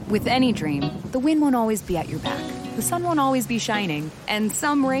With any dream, the wind won't always be at your back, the sun won't always be shining, and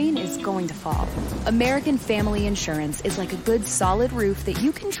some rain is going to fall. American Family Insurance is like a good solid roof that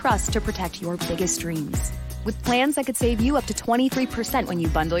you can trust to protect your biggest dreams. With plans that could save you up to 23% when you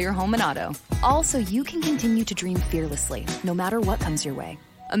bundle your home and auto. Also, you can continue to dream fearlessly, no matter what comes your way.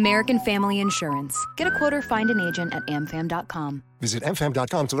 American Family Insurance. Get a quote or find an agent at amfam.com. Visit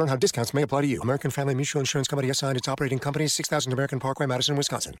amfam.com to learn how discounts may apply to you. American Family Mutual Insurance Company assigned its operating company, 6000 American Parkway, Madison,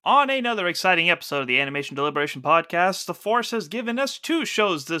 Wisconsin. On another exciting episode of the Animation Deliberation podcast, the Force has given us 2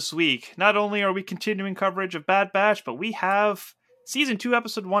 shows this week. Not only are we continuing coverage of Bad Batch, but we have Season 2,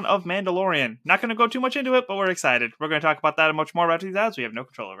 Episode 1 of Mandalorian. Not going to go too much into it, but we're excited. We're going to talk about that and much more about these ads we have no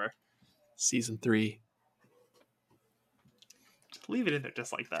control over. Season 3. Just leave it in there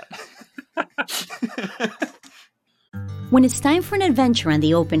just like that. When it's time for an adventure on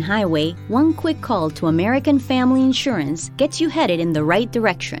the open highway, one quick call to American Family Insurance gets you headed in the right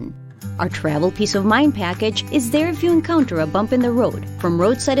direction. Our Travel Peace of Mind package is there if you encounter a bump in the road. From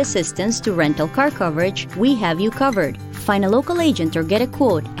roadside assistance to rental car coverage, we have you covered. Find a local agent or get a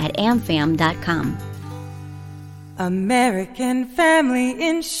quote at amfam.com. American Family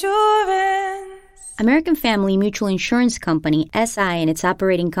Insurance. American Family Mutual Insurance Company, SI, and its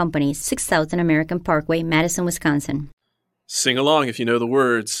operating company, 6000 American Parkway, Madison, Wisconsin. Sing along if you know the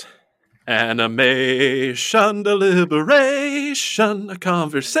words. Animation Deliberation, a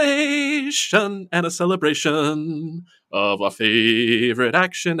conversation and a celebration of our favorite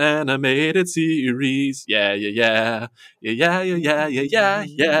action animated series. Yeah.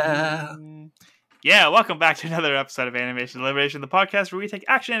 Yeah, welcome back to another episode of Animation Deliberation, the podcast where we take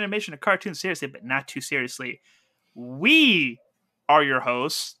action animation and cartoons seriously, but not too seriously. We are your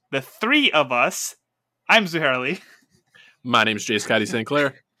hosts, the 3 of us. I'm Zuhair Ali. My name's J. Scotty St.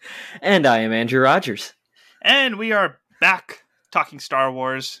 Clair. And I am Andrew Rogers. And we are back talking Star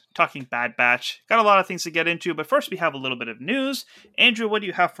Wars, talking Bad Batch. Got a lot of things to get into, but first we have a little bit of news. Andrew, what do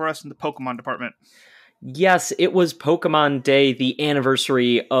you have for us in the Pokemon department? Yes, it was Pokemon Day, the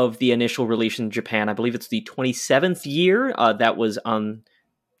anniversary of the initial release in Japan. I believe it's the 27th year. That was on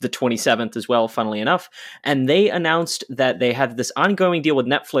the 27th as well, funnily enough. And they announced that they have this ongoing deal with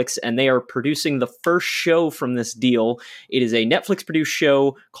Netflix, and they are producing the first show from this deal. It is a Netflix-produced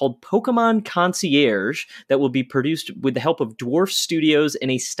show called Pokemon Concierge that will be produced with the help of Dwarf Studios in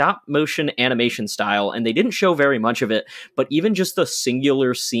a stop-motion animation style. And they didn't show very much of it, but even just the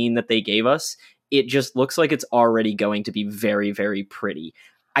singular scene that they gave us, it just looks like it's already going to be very, very pretty.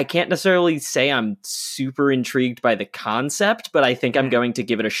 I can't necessarily say I'm super intrigued by the concept, but I think I'm going to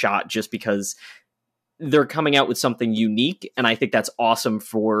give it a shot just because they're coming out with something unique, and I think that's awesome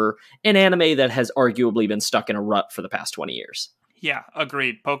for an anime that has arguably been stuck in a rut for the past 20 years. Yeah,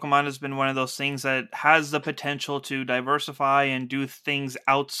 agreed. Pokemon has been one of those things that has the potential to diversify and do things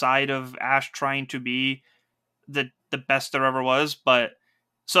outside of Ash trying to be the best there ever was, but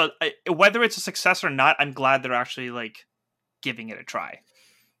so whether it's a success or not, I'm glad they're actually giving it a try.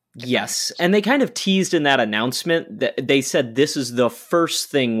 Yes, and they kind of teased in that announcement that they said this is the first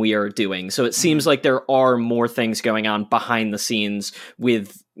thing we are doing. So it seems like there are more things going on behind the scenes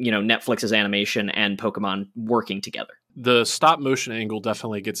with, Netflix's animation and Pokemon working together. The stop motion angle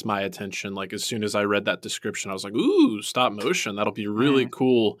definitely gets my attention. As soon as I read that description, I was like, ooh, stop motion. That'll be really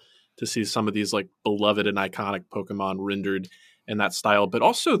cool to see some of these beloved and iconic Pokemon rendered in that style. But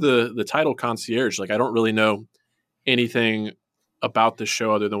also the title Concierge, I don't really know anything about the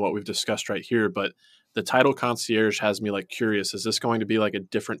show other than what we've discussed right here, but the title Concierge has me curious. Is this going to be a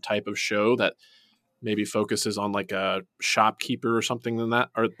different type of show that maybe focuses on a shopkeeper or something than that,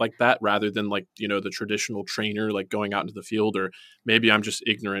 or that, rather than the traditional trainer going out into the field? Or maybe I'm just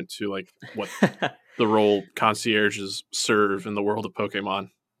ignorant to what the role concierges serve in the world of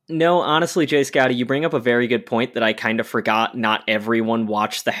Pokemon. No, honestly, Jay Scotty, you bring up a very good point that I kind of forgot. Not everyone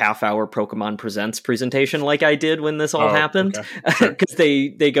watched the half-hour Pokemon Presents presentation like I did when this all happened, because they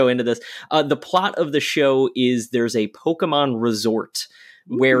go into this. The plot of the show is there's a Pokemon resort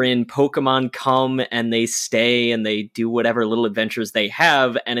wherein Pokemon come and they stay and they do whatever little adventures they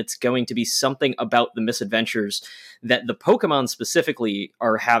have, and it's going to be something about the misadventures that the Pokemon specifically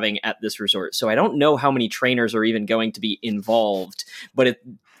are having at this resort. So I don't know how many trainers are even going to be involved, but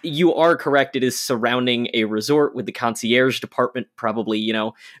you are correct. It is surrounding a resort with the concierge department, probably,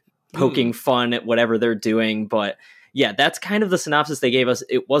 poking fun at whatever they're doing. But yeah, that's kind of the synopsis they gave us.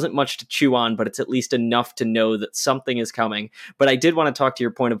 It wasn't much to chew on, but it's at least enough to know that something is coming. But I did want to talk to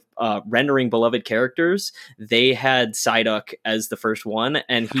your point of rendering beloved characters. They had Psyduck as the first one,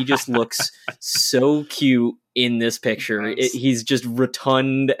 and he just looks so cute in this picture. He's just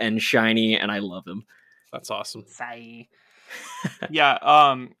rotund and shiny, and I love him. That's awesome.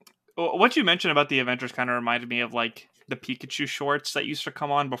 Yeah, What you mentioned about the Avengers kind of reminded me of like the Pikachu shorts that used to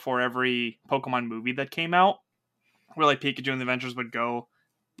come on before every Pokemon movie that came out, where like Pikachu and the Avengers would go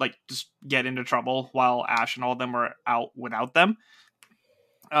like just get into trouble while Ash and all of them were out without them.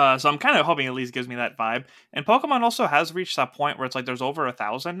 So I'm kind of hoping it at least gives me that vibe. And Pokemon also has reached that point where it's like there's over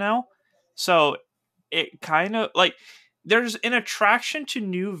 1,000 now. So it kind of like there's an attraction to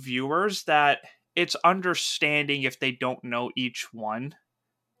new viewers that it's understanding if they don't know each one.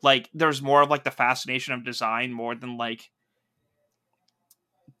 Like there's more of like the fascination of design more than like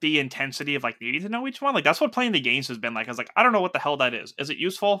the intensity of like needing to know each one. Like that's what playing the games has been like. I was like, I don't know what the hell that is. Is it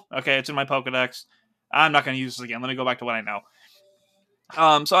useful? Okay, it's in my Pokedex. I'm not going to use this again. Let me go back to what I know.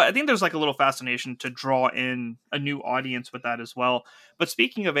 So I think there's like a little fascination to draw in a new audience with that as well. But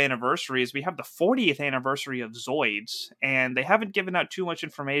speaking of anniversaries, we have the 40th anniversary of Zoids, and they haven't given out too much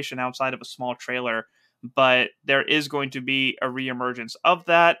information outside of a small trailer, but there is going to be a reemergence of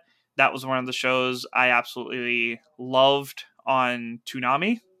that. That was one of the shows I absolutely loved on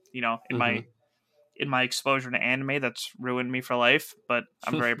Toonami, you know, in my exposure to anime that's ruined me for life, but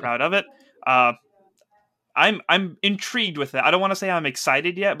I'm very proud of it. I'm intrigued with it. I don't want to say I'm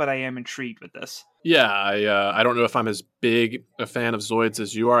excited yet, but I am intrigued with this. Yeah, I don't know if I'm as big a fan of Zoids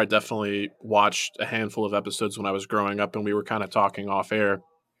as you are. I definitely watched a handful of episodes when I was growing up, and we were kind of talking off air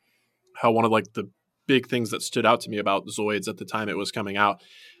how one of like the big things that stood out to me about Zoids at the time it was coming out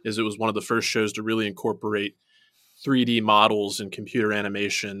is it was one of the first shows to really incorporate 3D models and computer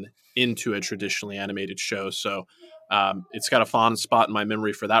animation into a traditionally animated show. So it's got a fond spot in my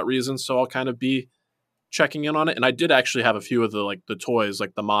memory for that reason. So I'll kind of be checking in on it. And I did actually have a few of the toys,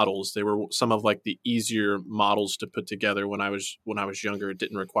 like the models. They were some of like the easier models to put together when I was younger. It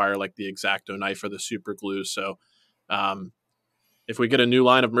didn't require like the X-Acto knife or the super glue. So if we get a new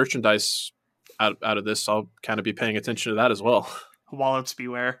line of merchandise out of this, I'll kind of be paying attention to that as well. Wallets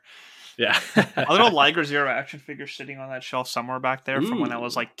beware. Yeah. A little Liger Zero action figure sitting on that shelf somewhere back there from when I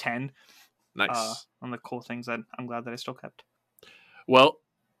was like 10. Nice. One of the cool things that I'm glad that I still kept. Well,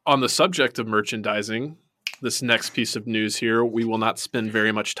 on the subject of merchandising, this next piece of news here, we will not spend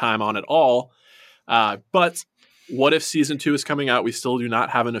very much time on at all. But What If Season 2 is coming out. We still do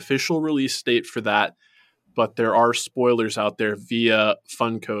not have an official release date for that, but there are spoilers out there via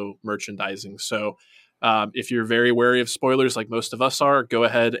Funko merchandising. So if you're very wary of spoilers like most of us are, go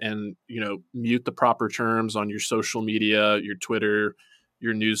ahead and mute the proper terms on your social media, your Twitter,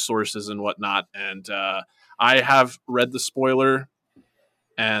 your news sources and whatnot. And I have read the spoiler,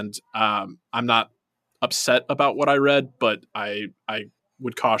 and I'm not upset about what I read, but I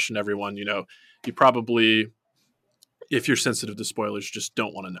would caution everyone, you probably, if you're sensitive to spoilers, just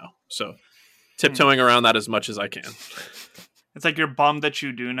don't want to know. So tiptoeing around that as much as I can. It's like you're bummed that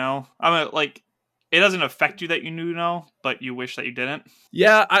you do know. I mean, like, it doesn't affect you that you do know, but you wish that you didn't.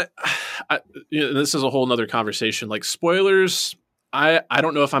 Yeah, I this is a whole nother conversation. Like spoilers, I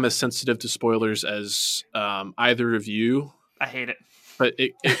don't know if I'm as sensitive to spoilers as either of you. I hate it. But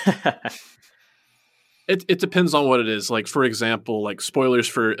it depends on what it is. Like, for example, like spoilers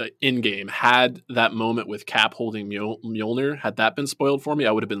for in-game. Had that moment with Cap holding Mjolnir, had that been spoiled for me,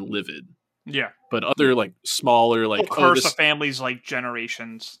 I would have been livid. Yeah. But other like smaller, like curse of families, like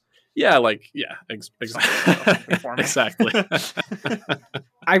generations. Yeah, like exactly. Exactly.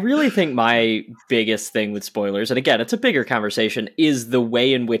 I really think my biggest thing with spoilers, and again, it's a bigger conversation, is the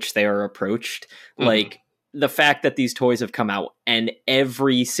way in which they are approached. Mm-hmm. Like the fact that these toys have come out and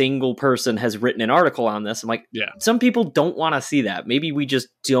every single person has written an article on this. I'm like, yeah, some people don't want to see that. Maybe we just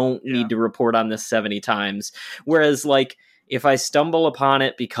don't need to report on this 70 times. Whereas like, if I stumble upon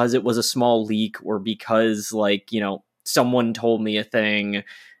it because it was a small leak or because like, someone told me a thing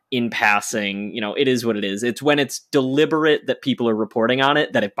in passing, it is what it is. It's when it's deliberate that people are reporting on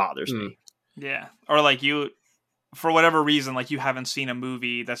it that it bothers me. Yeah. Or like for whatever reason, like you haven't seen a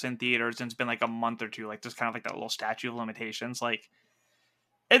movie that's in theaters and it's been like a month or two, like just kind of like that little statute of limitations. Like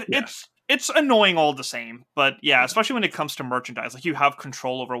it's annoying all the same, but especially when it comes to merchandise, like you have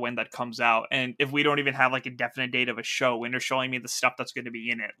control over when that comes out. And if we don't even have like a definite date of a show, when they're showing me the stuff that's going to be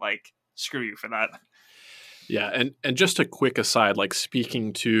in it, like screw you for that. Yeah. And just a quick aside, like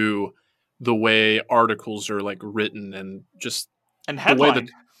speaking to the way articles are like written and just headline.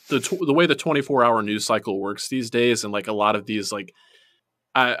 The way the 24-hour news cycle works these days, and like a lot of these, like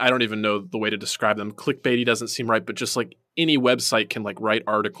I don't even know the way to describe them. Clickbaity doesn't seem right, but just like any website can like write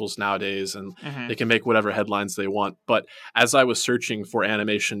articles nowadays, and they can make whatever headlines they want. But as I was searching for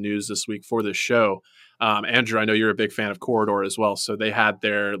animation news this week for this show, Andrew, I know you're a big fan of Corridor as well. So they had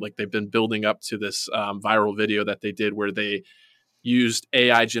they've been building up to this viral video that they did where they used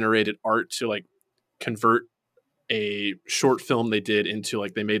AI generated art to like convert a short film they did into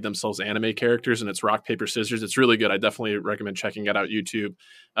like they made themselves anime characters, and it's rock, paper, scissors. It's really good. I definitely recommend checking it out. YouTube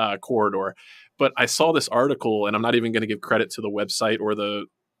Corridor. But I saw this article, and I'm not even going to give credit to the website or the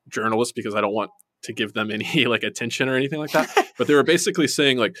journalist because I don't want to give them any like attention or anything like that. But they were basically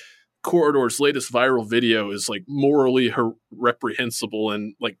saying like Corridor's latest viral video is like morally reprehensible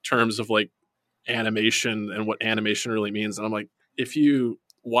in like terms of like animation and what animation really means. And I'm like, if you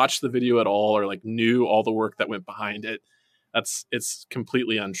watch the video at all or like knew all the work that went behind it, it's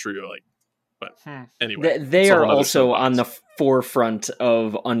completely untrue. Like, but anyway, they are also on the forefront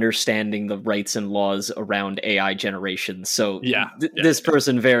of understanding the rights and laws around AI generation. So this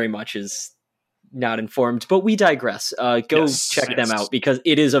person very much is not informed, but we digress. Go check them out because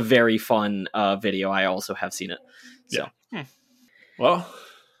it is a very fun video. I also have seen it. So, well,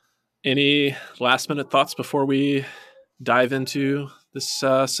 any last minute thoughts before we dive into this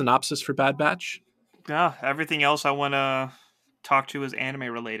synopsis for Bad Batch? Yeah, everything else I want to talk to is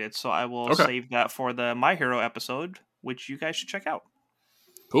anime related, so I will save that for the My Hero episode, which you guys should check out.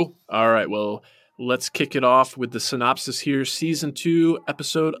 Cool. All right, well, let's kick it off with the synopsis here. Season 2,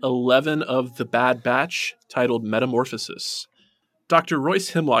 Episode 11 of The Bad Batch, titled Metamorphosis. Dr.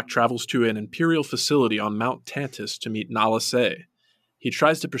 Royce Hemlock travels to an Imperial facility on Mount Tantus to meet Nala Se. He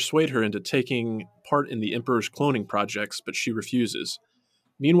tries to persuade her into taking part in the Emperor's cloning projects, but she refuses.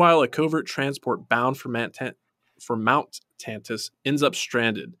 Meanwhile, a covert transport bound for Mount Tantus ends up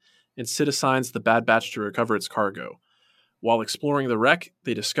stranded, and Sid assigns the Bad Batch to recover its cargo. While exploring the wreck,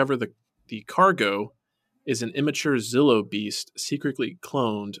 they discover the cargo is an immature Zillo beast secretly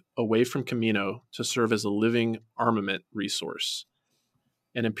cloned away from Camino to serve as a living armament resource.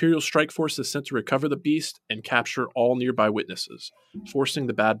 An Imperial strike force is sent to recover the beast and capture all nearby witnesses, forcing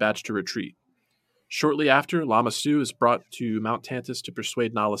the Bad Batch to retreat. Shortly after, Lama Su is brought to Mount Tantus to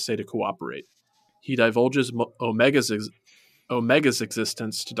persuade Nala Se to cooperate. He divulges Omega's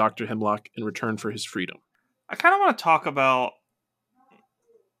existence to Dr. Hemlock in return for his freedom. I kind of want to talk about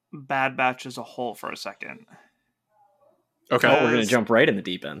Bad Batch as a whole for a second. Okay. We're going to jump right in the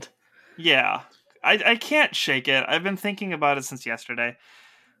deep end. Yeah. I can't shake it. I've been thinking about it since yesterday.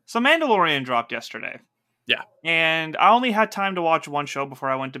 So Mandalorian dropped yesterday. Yeah. And I only had time to watch one show before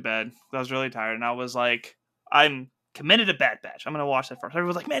I went to bed. I was really tired. And I was like, I'm committed to Bad Batch. I'm going to watch that first.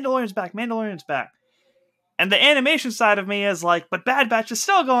 Everyone's like, Mandalorian's back. Mandalorian's back. And the animation side of me is like, but Bad Batch is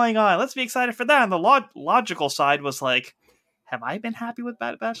still going on. Let's be excited for that. And the logical side was like, have I been happy with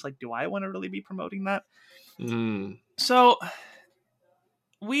Bad Batch? Like, do I want to really be promoting that? So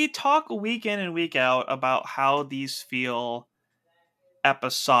we talk week in and week out about how these feel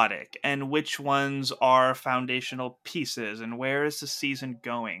episodic and which ones are foundational pieces and where is the season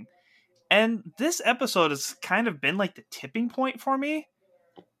going. And this episode has kind of been like the tipping point for me,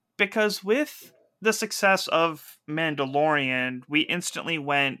 because with the success of Mandalorian, we instantly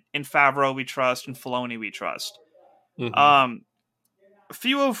went in Favreau we trust and Filoni we trust. A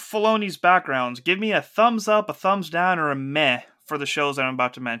few of Filoni's backgrounds, give me a thumbs up, a thumbs down, or a meh for the shows that I'm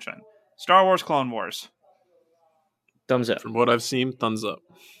about to mention. Star Wars Clone Wars. Thumbs up. From what I've seen, thumbs up.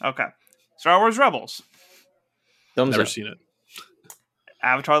 Okay. Star Wars Rebels. Thumbs Never up. seen it.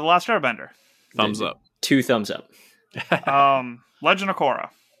 Avatar The Last Airbender. Thumbs up. 2 thumbs up. Legend of Korra.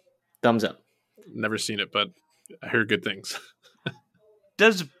 Thumbs up. Never seen it, but I heard good things.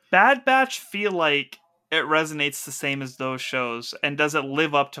 Does Bad Batch feel like it resonates the same as those shows? And does it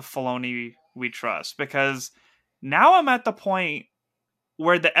live up to Filoni we trust? Because now I'm at the point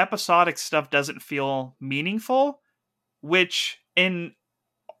where the episodic stuff doesn't feel meaningful, which in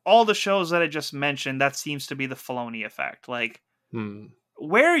all the shows that I just mentioned, that seems to be the Filoni effect. Like,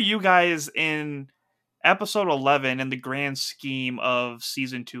 where are you guys in episode 11 in the grand scheme of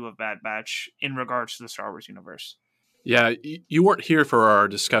season 2 of Bad Batch in regards to the Star Wars universe? Yeah, you weren't here for our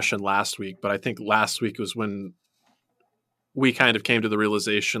discussion last week, but I think last week was when we kind of came to the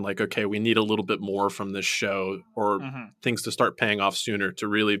realization, like, okay, we need a little bit more from this show, or things to start paying off sooner to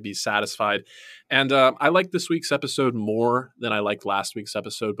really be satisfied. And I like this week's episode more than I liked last week's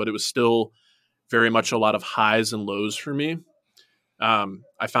episode, but it was still very much a lot of highs and lows for me.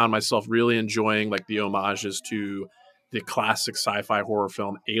 I found myself really enjoying like the homages to the classic sci-fi horror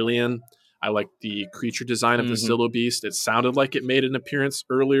film Alien. I liked the creature design of the Zillo Beast. It sounded like it made an appearance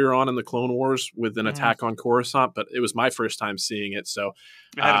earlier on in the Clone Wars with an attack on Coruscant, but it was my first time seeing it. So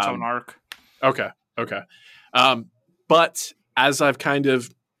it had its own arc. Okay. But as I've kind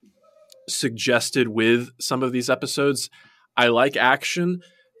of suggested with some of these episodes, I like action,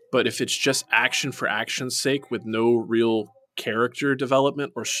 but if it's just action for action's sake with no real character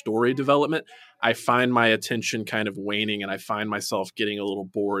development or story development, I find my attention kind of waning and I find myself getting a little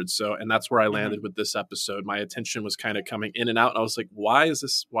bored. So, and that's where I landed with this episode. My attention was kind of coming in and out. And I was like, why is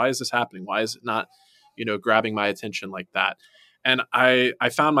this happening? Why is it not, grabbing my attention like that? And I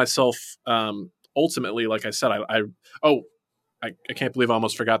found myself, ultimately, like I said, I can't believe I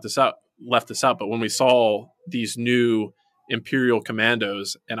almost left this out. But when we saw these new Imperial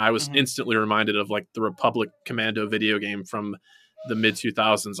Commandos, and I was instantly reminded of like the Republic Commando video game from the mid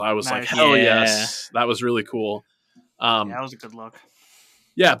 2000s. I was like, hell yes, that was really cool. That was a good look.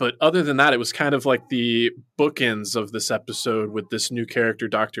 Yeah, but other than that, it was kind of like the bookends of this episode with this new character,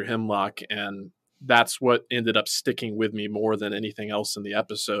 Dr. Hemlock, and that's what ended up sticking with me more than anything else in the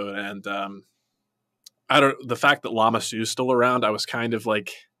episode. And the fact that Lama Su's still around, I was kind of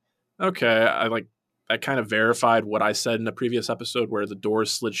like, okay, I kind of verified what I said in a previous episode where the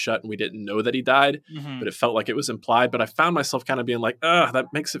doors slid shut and we didn't know that he died, but it felt like it was implied. But I found myself kind of being like, that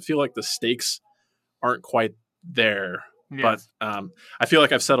makes it feel like the stakes aren't quite there. Yes. But I feel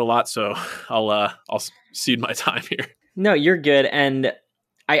like I've said a lot, so I'll cede my time here. No, you're good. And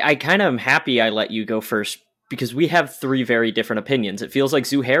I kind of am happy I let you go first because we have three very different opinions. It feels like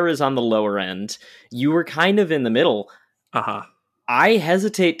Zuhair is on the lower end. You were kind of in the middle. Uh-huh. I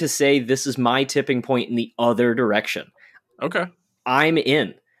hesitate to say this is my tipping point in the other direction. Okay. I'm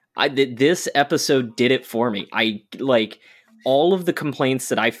in. This episode did it for me. I like all of the complaints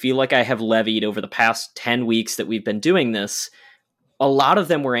that I feel like I have levied over the past 10 weeks that we've been doing this. A lot of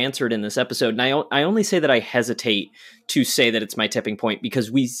them were answered in this episode. And I only say that I hesitate to say that it's my tipping point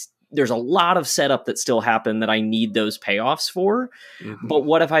because there's a lot of setup that still happened that I need those payoffs for. But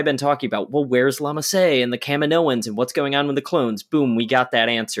what have I been talking about? Well, where's Lama Se and the Kaminoans and what's going on with the clones? Boom, we got that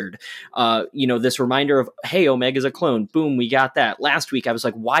answered. This reminder of, hey, Omega's a clone. Boom, we got that. Last week, I was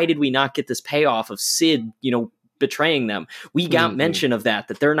like, why did we not get this payoff of Sid, betraying them? We got mention of that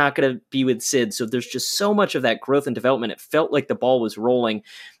they're not going to be with Sid. So there's just so much of that growth and development. It felt like the ball was rolling.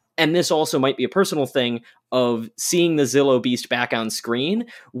 And this also might be a personal thing of seeing the Zillo Beast back on screen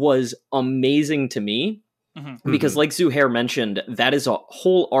was amazing to me. Because like Zuhair mentioned, that is a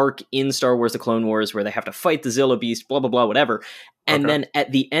whole arc in Star Wars The Clone Wars where they have to fight the Zillo Beast, blah, blah, blah, whatever. And then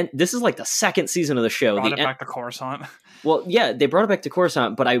at the end, this is like the second season of the show. Brought it back to Coruscant. Well, yeah, they brought it back to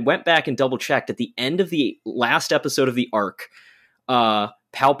Coruscant, but I went back and double checked at the end of the last episode of the arc.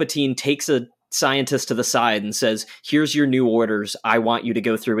 Palpatine takes a scientist to the side and says, here's your new orders. I want you to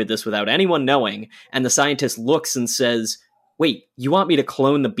go through with this without anyone knowing. And the scientist looks and says, wait, you want me to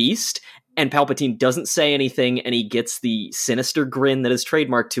clone the beast? And Palpatine doesn't say anything, and he gets the sinister grin that is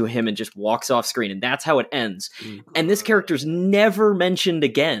trademarked to him and just walks off screen, and that's how it ends. And this character's never mentioned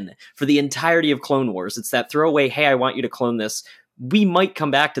again for the entirety of Clone Wars. It's that throwaway, hey, I want you to clone this. We might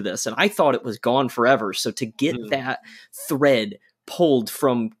come back to this, and I thought it was gone forever. So to get that thread pulled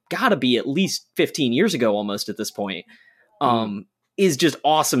from gotta be at least 15 years ago almost at this point, is just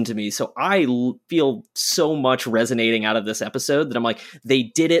awesome to me. So I feel so much resonating out of this episode that I'm like, they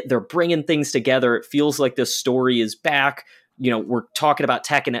did it. They're bringing things together. It feels like this story is back. We're talking about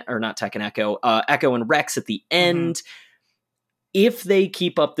Echo and Rex at the end. If they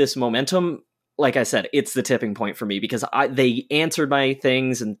keep up this momentum, like I said, it's the tipping point for me because they answered my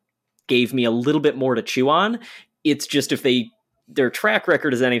things and gave me a little bit more to chew on. It's just if their track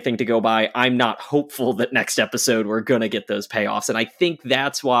record is anything to go by, I'm not hopeful that next episode we're going to get those payoffs. And I think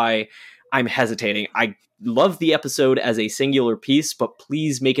that's why I'm hesitating. I love the episode as a singular piece, but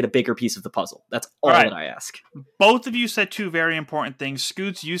please make it a bigger piece of the puzzle. That's all that I ask. Both of you said two very important things.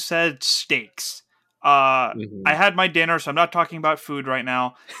 Scoots, you said stakes. I had my dinner, so I'm not talking about food right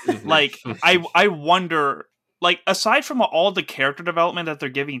now. Like, I wonder, like, aside from all the character development that they're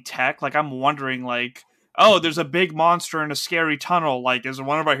giving Tech, like, I'm wondering, like, oh, there's a big monster in a scary tunnel. Like, is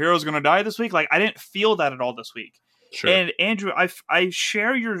one of our heroes going to die this week? Like, I didn't feel that at all this week. Sure. And Andrew, I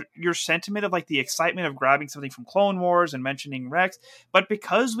share your sentiment of like the excitement of grabbing something from Clone Wars and mentioning Rex, but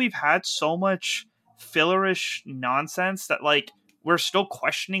because we've had so much fillerish nonsense that like we're still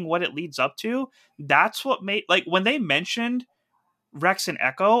questioning what it leads up to. That's what made, like, when they mentioned Rex and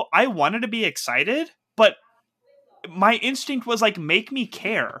Echo, I wanted to be excited, but my instinct was like, make me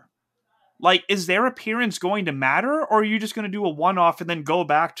care. Like, is their appearance going to matter, or are you just going to do a one-off and then go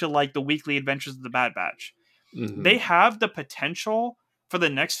back to, like, the weekly adventures of the Bad Batch? They have the potential for the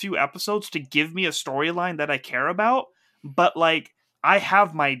next few episodes to give me a storyline that I care about, but, like, I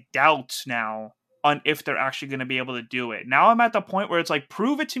have my doubts now on if they're actually going to be able to do it. Now I'm at the point where it's like,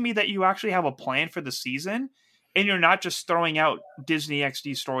 prove it to me that you actually have a plan for the season, and you're not just throwing out Disney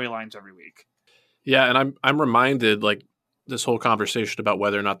XD storylines every week. Yeah, and I'm reminded, like, this whole conversation about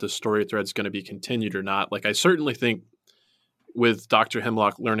whether or not this story thread is going to be continued or not. Like, I certainly think with Dr.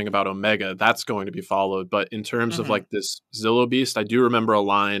 Hemlock learning about Omega, that's going to be followed. But in terms of like this Zillow Beast, I do remember a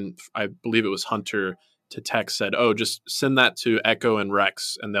line, I believe it was Hunter to Tech said, "Oh, just send that to Echo and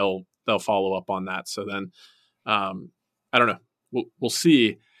Rex and they'll follow up on that." So then I don't know. We'll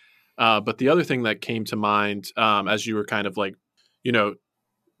see. But the other thing that came to mind as you were kind of like,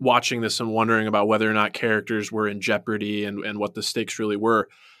 watching this and wondering about whether or not characters were in jeopardy and what the stakes really were,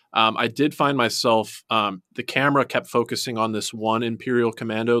 I did find myself, the camera kept focusing on this one Imperial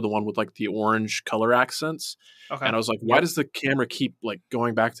Commando, the one with like the orange color accents. Okay. And I was like, why does the camera keep like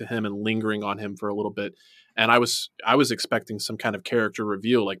going back to him and lingering on him for a little bit? And I was expecting some kind of character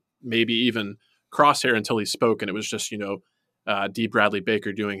reveal, like maybe even Crosshair until he spoke. And it was just, D. Bradley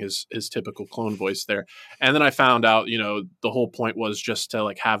Baker doing his typical clone voice there. And then I found out, the whole point was just to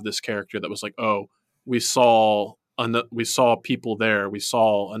like have this character that was like, oh, we saw people there. We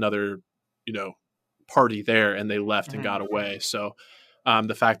saw another, party there, and they left and got away. So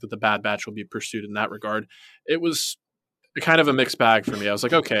the fact that the Bad Batch will be pursued in that regard, it was kind of a mixed bag for me. I was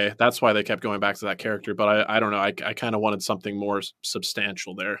like, okay, that's why they kept going back to that character. But I don't know. I kind of wanted something more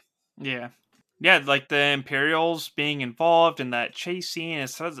substantial there. Yeah. Yeah, like the Imperials being involved in that chase scene.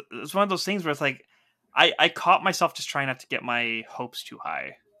 It's one of those things where it's like, I caught myself just trying not to get my hopes too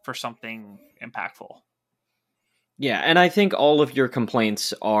high for something impactful. Yeah, and I think all of your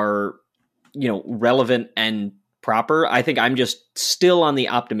complaints are, relevant and proper. I think I'm just still on the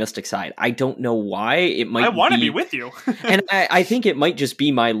optimistic side. I don't know why. I want to be with you. And I think it might just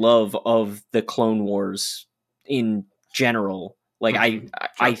be my love of the Clone Wars in general. Like,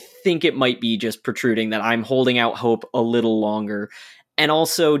 I think it might be just protruding that I'm holding out hope a little longer. And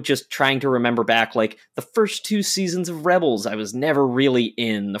also just trying to remember back, like, the first 2 seasons of Rebels, I was never really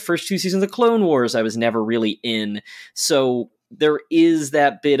in. The first 2 seasons of Clone Wars, I was never really in. So there is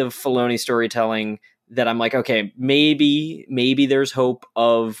that bit of Filoni storytelling that I'm like, okay, maybe there's hope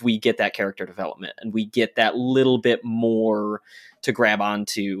of we get that character development and we get that little bit more to grab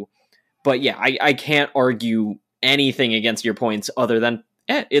onto. But yeah, I can't argue anything against your points other than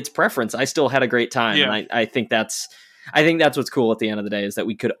it's preference. I still had a great time. Yeah. And I think that's what's cool at the end of the day, is that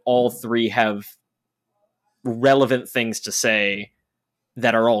we could all three have relevant things to say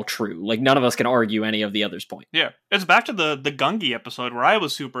that are all true. Like, none of us can argue any of the other's point. Yeah. It's back to the Gungi episode where I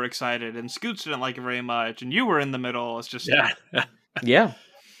was super excited and Scoots didn't like it very much and you were in the middle. It's just yeah.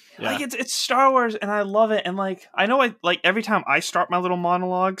 Like, it's Star Wars and I love it. And like, I know every time I start my little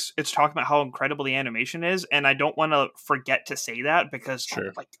monologues, it's talking about how incredible the animation is. And I don't want to forget to say that because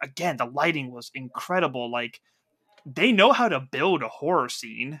like, again, the lighting was incredible. Like, they know how to build a horror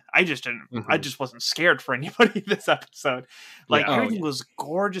scene. I just didn't. I just wasn't scared for anybody this episode. Like, everything was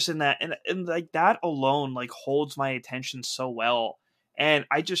gorgeous in that, and like that alone like holds my attention so well. And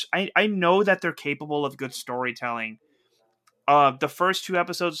I know that they're capable of good storytelling. The first 2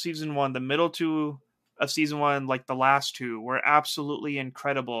 episodes of season 1, the middle 2 of season 1, like the last 2, were absolutely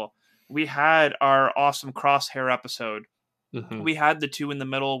incredible. We had our awesome Crosshair episode. We had the 2 in the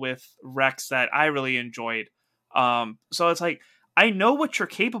middle with Rex that I really enjoyed. So it's like, I know what you're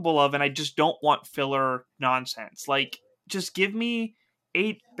capable of, and I just don't want filler nonsense. Like, just give me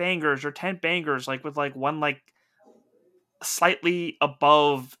 8 bangers or 10 bangers, like with like one like slightly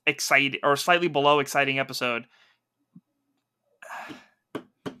above exciting or slightly below exciting episode.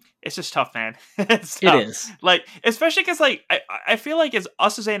 It's just tough, man. It's tough. It is. Like, especially because like I feel like as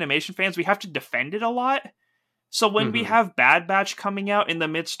us as animation fans, we have to defend it a lot. So when we have Bad Batch coming out in the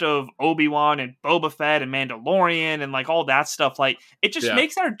midst of Obi-Wan and Boba Fett and Mandalorian and like all that stuff, like it just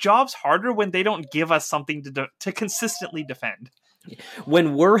makes our jobs harder when they don't give us something to consistently defend.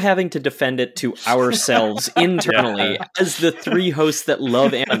 When we're having to defend it to ourselves internally as the 3 hosts that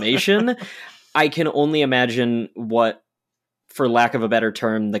love animation, I can only imagine what, for lack of a better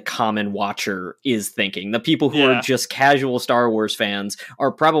term, the common watcher is thinking. The people who are just casual Star Wars fans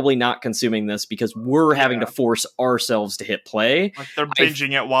are probably not consuming this because we're having to force ourselves to hit play. Like they're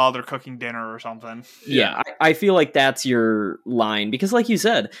binging it while they're cooking dinner or something. Yeah, I feel like that's your line because, like you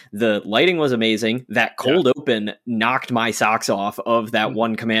said, the lighting was amazing. That cold open knocked my socks off of that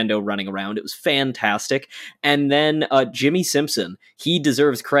one commando running around. It was fantastic. And then Jimmy Simpson, he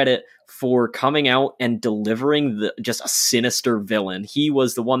deserves credit for coming out and delivering just a sinister villain. He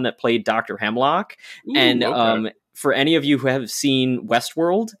was the one that played Dr. Hemlock. Ooh, and for any of you who have seen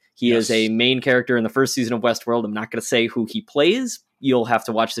Westworld, he is a main character in the first season of Westworld. I'm not going to say who he plays. You'll have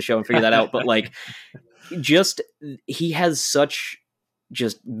to watch the show and figure that out. But like, he has such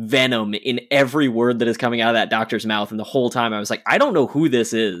just venom in every word that is coming out of that doctor's mouth. And the whole time I was like, I don't know who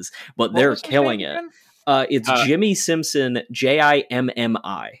this is, but they're killing it. It's Jimmy Simpson,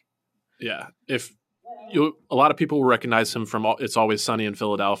 Jimmi. Yeah, if a lot of people will recognize him from It's Always Sunny in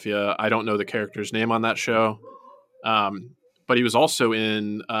Philadelphia. I don't know the character's name on that show. But he was also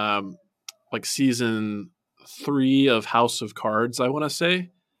in like season 3 of House of Cards, I want to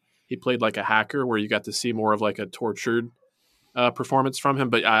say. He played like a hacker where you got to see more of like a tortured performance from him.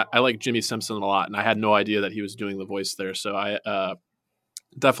 But I like Jimmy Simpson a lot, and I had no idea that he was doing the voice there. So I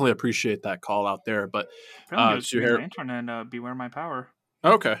definitely appreciate that call out there. But Apparently it was Green Lantern and Beware My Power.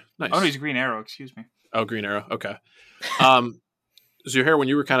 Okay, nice. Oh, no, he's Green Arrow, excuse me. Oh, Green Arrow, okay. Zuhair, when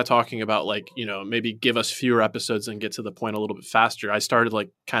you were kind of talking about like, maybe give us fewer episodes and get to the point a little bit faster, I started like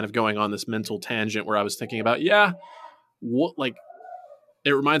kind of going on this mental tangent where I was thinking about, what like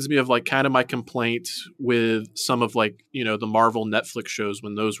it reminds me of like kind of my complaint with some of like, the Marvel Netflix shows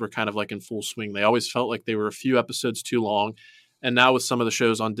when those were kind of like in full swing. They always felt like they were a few episodes too long. And now with some of the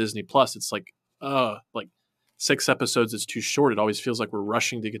shows on Disney Plus, it's like 6 episodes is too short. It always feels like we're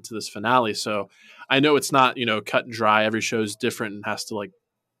rushing to get to this finale. So I know it's not, cut and dry. Every show is different and has to like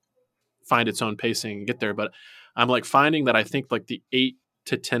find its own pacing and get there. But I'm like finding that I think like the 8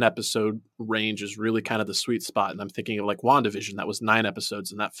 to 10 episode range is really kind of the sweet spot. And I'm thinking of like WandaVision, that was 9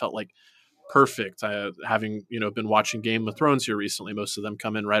 episodes and that felt like perfect. Having, been watching Game of Thrones here recently, most of them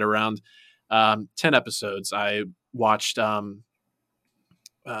come in right around 10 episodes. I watched, now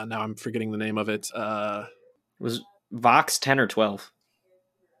I'm forgetting the name of it. Was Vox 10 or 12?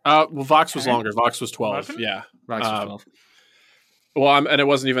 Well, Vox was longer. Vox was 12. 11? Yeah. Vox was 12. Well, and it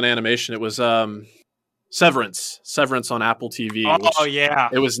wasn't even animation. It was Severance. Severance on Apple TV. Oh, yeah.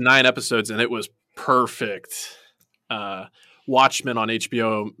 It was 9 episodes, and it was perfect. Watchmen on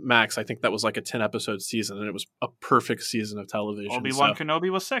HBO Max, I think that was like a 10-episode season, and it was a perfect season of television. Obi-Wan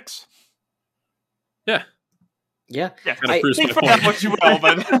Kenobi was 6. Yeah. Yeah. Think for that what you will,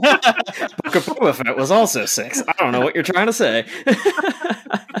 but Book of Boba Fett was also 6. I don't know what you're trying to say.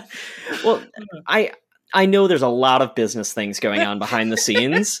 Well, I know there's a lot of business things going on behind the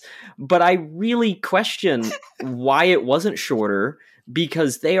scenes, but I really question why it wasn't shorter,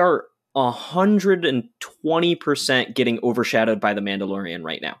 because they are 120% getting overshadowed by The Mandalorian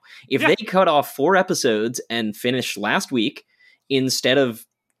right now. If they cut off 4 episodes and finished last week instead of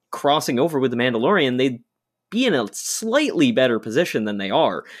crossing over with The Mandalorian, they'd be in a slightly better position than they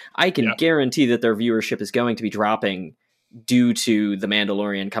are. I can guarantee that their viewership is going to be dropping due to The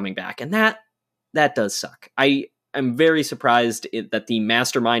Mandalorian coming back. And that does suck. I'm very surprised that the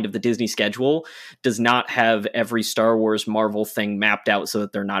mastermind of the Disney schedule does not have every Star Wars Marvel thing mapped out so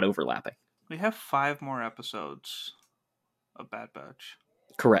that they're not overlapping. We have 5 more episodes of Bad Batch.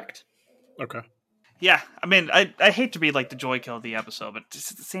 Correct. Okay. Yeah, I mean, I hate to be like the joy kill of the episode, but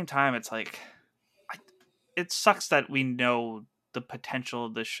just at the same time, it's like, it sucks that we know the potential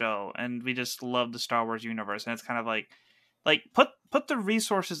of this show and we just love the Star Wars universe, and it's kind of like put the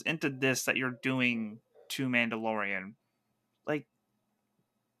resources into this that you're doing to Mandalorian. Like,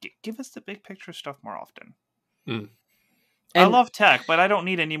 give us the big picture stuff more often. I love tech, but I don't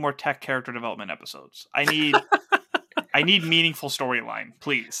need any more tech character development episodes. I need meaningful storyline,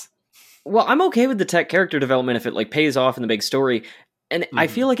 please. Well, I'm okay with the tech character development if it like pays off in the big story, and I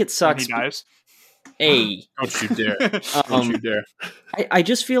feel like it sucks. He dies. Hey, don't you dare! Don't you dare! I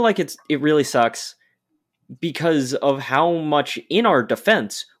just feel like it really sucks because of how much, in our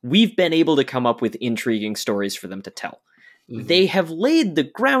defense, we've been able to come up with intriguing stories for them to tell. They have laid the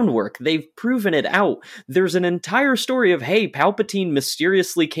groundwork. They've proven it out. There's an entire story of, hey, Palpatine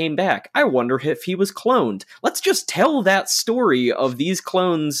mysteriously came back. I wonder if he was cloned. Let's just tell that story of these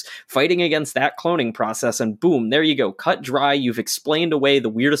clones fighting against that cloning process, and boom, there you go. Cut dry. You've explained away the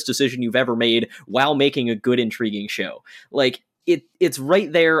weirdest decision you've ever made while making a good, intriguing show. Like, it's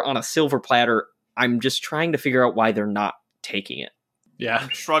right there on a silver platter. I'm just trying to figure out why they're not taking it. Yeah. I'm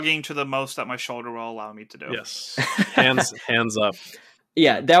shrugging to the most that my shoulder will allow me to do. Yes. Hands up.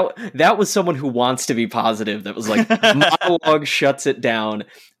 Yeah, that was someone who wants to be positive. That was like, monologue shuts it down.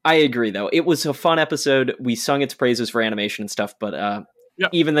 I agree, though. It was a fun episode. We sung its praises for animation and stuff, but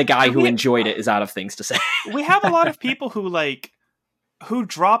even the guy who enjoyed it is out of things to say. We have a lot of people who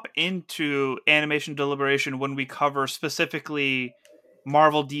drop into Animation Deliberation when we cover specifically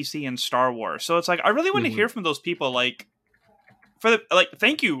Marvel, DC, and Star Wars. So it's like, I really want to hear from those people,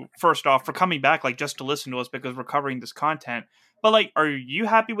 thank you first off for coming back, just to listen to us because we're covering this content. But are you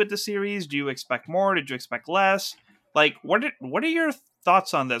happy with the series? Do you expect more? Did you expect less? What are your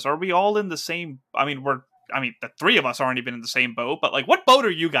thoughts on this? Are we all in the same? The 3 of us aren't even in the same boat. But what boat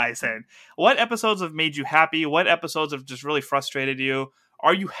are you guys in? What episodes have made you happy? What episodes have just really frustrated you?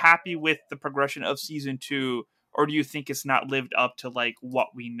 Are you happy with the progression of season 2, or do you think it's not lived up to what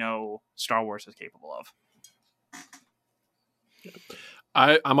we know Star Wars is capable of?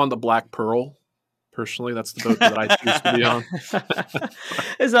 I'm on the Black Pearl Personally, that's the boat that I choose to be on.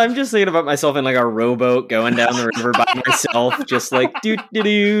 As I'm just thinking about myself in like a rowboat going down the river by myself, just like doo doo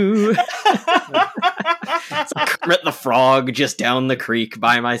doo. It's like Kermit the Frog just down the creek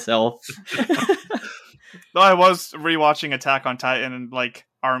by myself. Though I was rewatching Attack on Titan, and like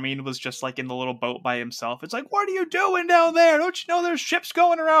Armin was just like in the little boat by himself. It's like, what are you doing down there? Don't you know there's ships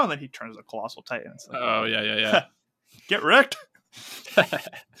going around? And then he turns a colossal Titan. It's like, oh yeah. Get wrecked.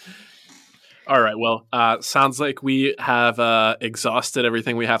 All right. Well, sounds like we have exhausted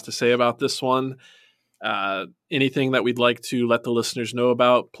everything we have to say about this one. Anything that we'd like to let the listeners know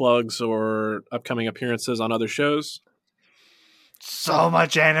about, plugs or upcoming appearances on other shows? So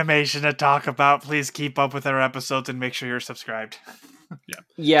much animation to talk about. Please keep up with our episodes and make sure you're subscribed.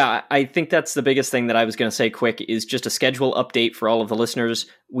 Yeah, I think that's the biggest thing that I was going to say quick is just a schedule update for all of the listeners.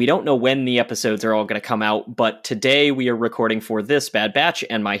 We don't know when the episodes are all going to come out, but today we are recording for this Bad Batch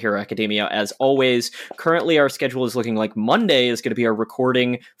and My Hero Academia as always. Currently, our schedule is looking like Monday is going to be our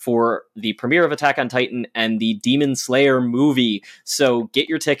recording for the premiere of Attack on Titan and the Demon Slayer movie. So get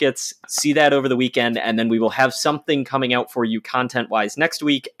your tickets, see that over the weekend, and then we will have something coming out for you content-wise next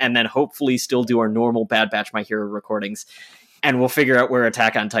week, and then hopefully still do our normal Bad Batch My Hero recordings. And we'll figure out where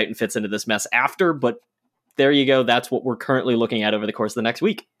Attack on Titan fits into this mess after, but there you go. That's what we're currently looking at over the course of the next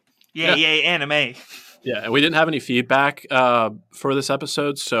week. Yay, anime. Yeah, and we didn't have any feedback for this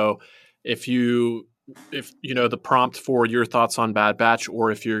episode, so if you know the prompt for your thoughts on Bad Batch, or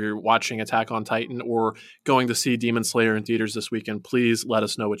if you're watching Attack on Titan or going to see Demon Slayer in theaters this weekend, please let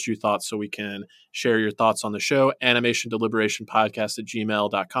us know what you thought so we can share your thoughts on the show. Animation Deliberation Podcast at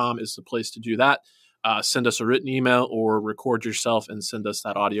gmail.com is the place to do that. Send us a written email or record yourself and send us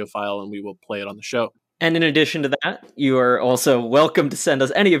that audio file and we will play it on the show. And in addition to that, you are also welcome to send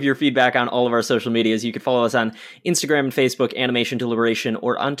us any of your feedback on all of our social medias. You can follow us on Instagram and Facebook, Animation Deliberation,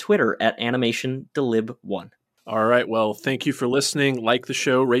 or on Twitter at Animation Delib1. All right. Well, thank you for listening. Like the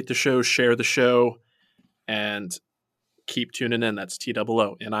show, rate the show, share the show, and keep tuning in. That's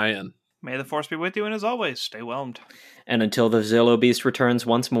TOONIN. May the force be with you, and as always, stay whelmed. And until the Zillow Beast returns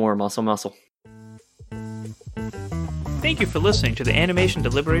once more, muscle. Thank you for listening to the Animation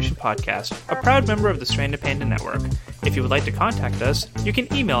Deliberation Podcast, a proud member of the Stranded Panda Network. If you would like to contact us, you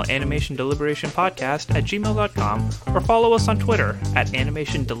can email animationdeliberationpodcast@gmail.com or follow us on Twitter at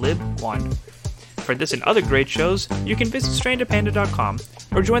animationdelib1. For this and other great shows, you can visit strandedpanda.com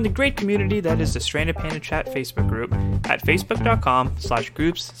or join the great community that is the Stranded Panda Chat Facebook group at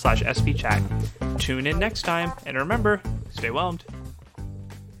facebook.com/groups/svchat. Tune in next time, and remember, stay whelmed.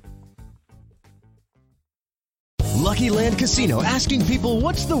 Lucky Land Casino, asking people,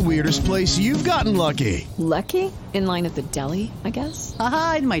 what's the weirdest place you've gotten lucky? Lucky? In line at the deli, I guess?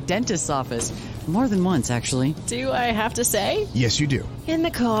 Aha, in my dentist's office. More than once, actually. Do I have to say? Yes, you do. In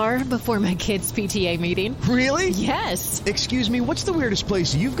the car before my kids' PTA meeting. Really? Yes. Excuse me, what's the weirdest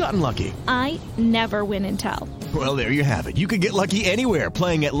place you've gotten lucky? I never win and tell. Well, there you have it. You can get lucky anywhere,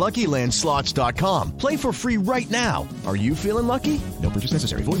 playing at LuckyLandSlots.com. Play for free right now. Are you feeling lucky? No purchase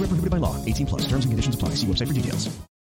necessary. Void where prohibited by law. 18+. Terms and conditions apply. See website for details.